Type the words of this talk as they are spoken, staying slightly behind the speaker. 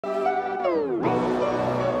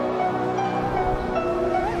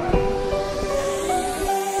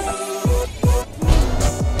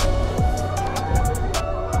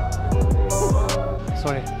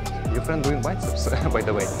friend doing biceps, by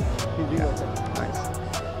the way. Yeah. Nice.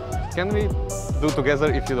 Can we do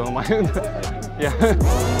together if you don't mind? Yeah.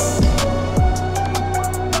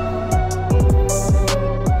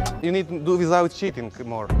 You need to do without cheating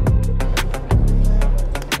more.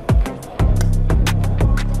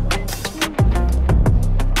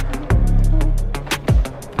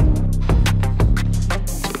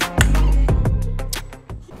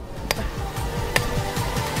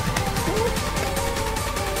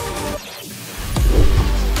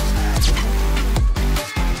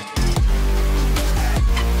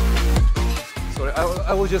 Sorry,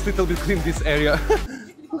 I will just a little bit clean this area.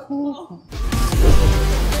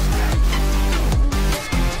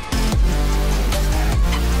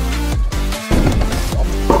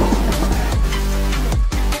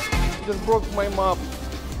 Just broke my map.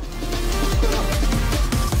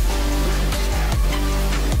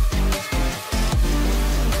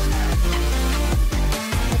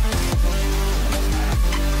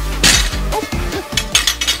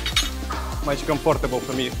 Much comfortable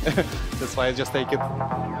for me. That's why I just take it.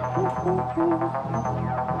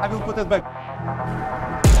 I will put it back.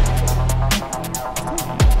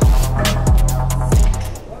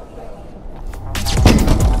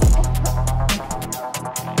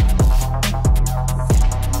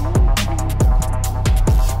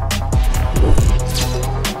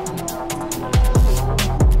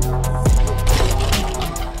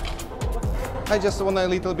 I just want a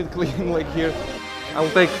little bit clean like here. I'll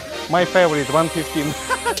take my favorite 115.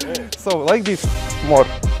 So like this more.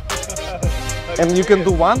 And you can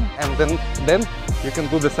do one and then you can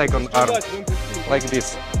do the second arm. Like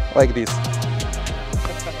this. Like this.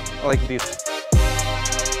 Like this.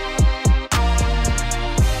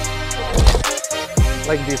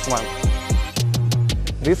 Like this one.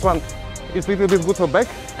 This one is a little bit good for back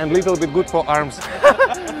and little bit good for arms.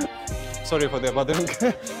 Sorry for the bothering.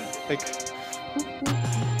 Like,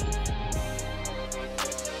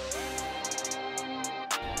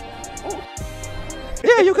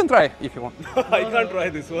 yeah, you can try if you want. I can't try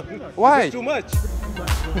this one. Why? It's too much.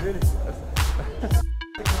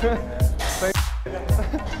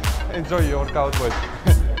 Enjoy your workout, boys.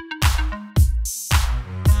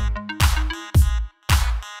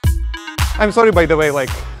 I'm sorry, by the way, like,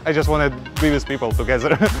 I just want to be with people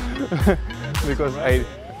together because I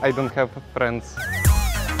don't have friends.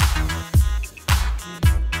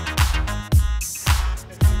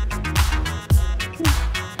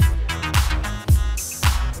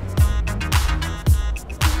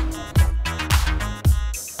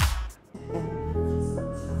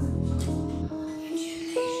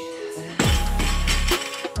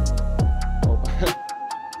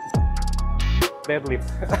 Deadlift.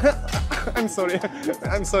 I'm sorry.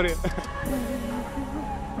 I'm sorry.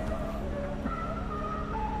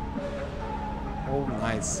 Oh,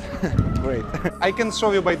 nice. Great. I can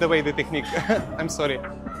show you, by the way, the technique. I'm sorry.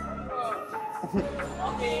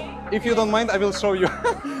 If you don't mind, I will show you.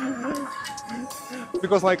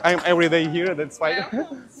 Because like I'm every day here, that's why.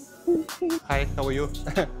 Hi, how are you?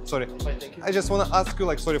 Sorry. Fine, thank you. I just want to ask you,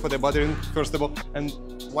 like, sorry for the bothering, first of all, and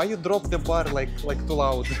why you drop the bar like too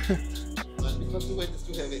loud? It's not too wet, it's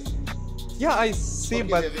too heavy. Yeah, I see,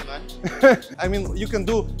 but Heavy, man. I mean, you can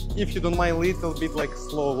do, if you don't mind, little bit like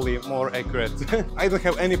slowly, more accurate. I don't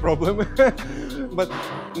have any problem, but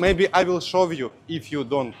maybe I will show you if you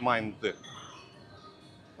don't mind.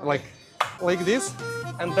 Like this,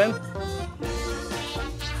 and then.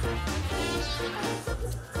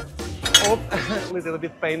 Oh, little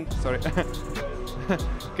bit pain. Sorry.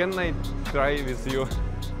 Can I try with you?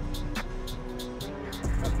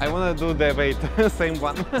 I wanna do the weight, same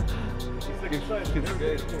one.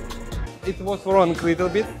 It was wrong a little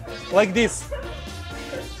bit. Like this.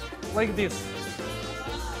 Like this.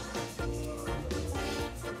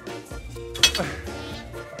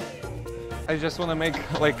 I just wanna make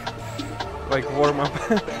like warm up.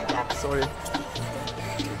 Sorry.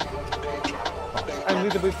 I'm a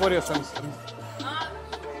little bit furious. I'm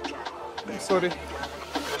sorry.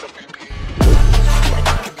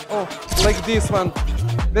 Oh, like this one.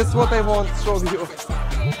 That's what I want to show you.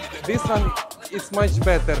 This one is much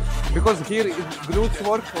better because here is glutes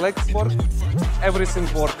work, legs work, everything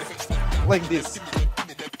work. Like this.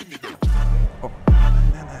 Oh.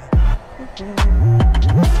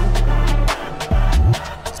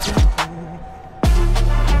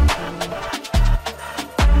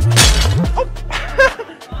 Oh.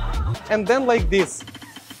 And then like this.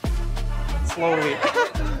 Slowly.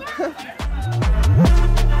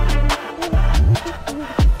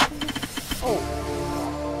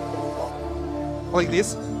 Like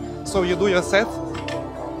this. So you do your set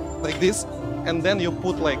like this, and then you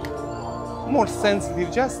put like more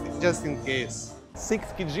sensitive, just in case. 6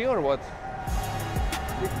 kg or what?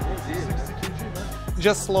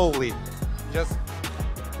 Just slowly. Just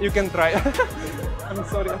you can try. I'm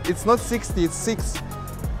sorry. It's not 60, it's 6.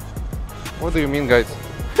 What do you mean, guys?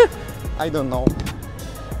 I don't know.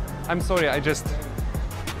 I'm sorry, I just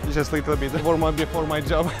little bit before my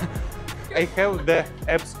job. I have the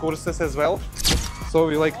abs courses as well. So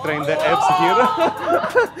we like train the abs here.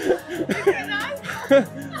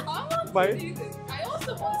 Bye. I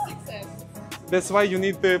also want 6 abs. That's why you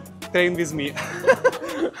need to train with me.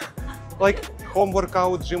 Like home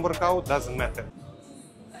workout, gym workout, doesn't matter.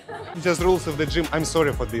 Just rules of the gym. I'm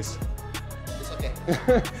sorry for this. It's okay.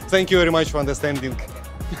 Thank you very much for understanding.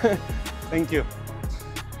 Thank you.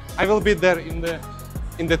 I will be there in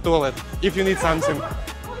the toilet if you need something.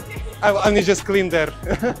 I need just clean there.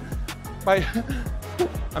 Bye.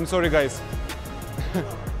 I'm sorry, guys.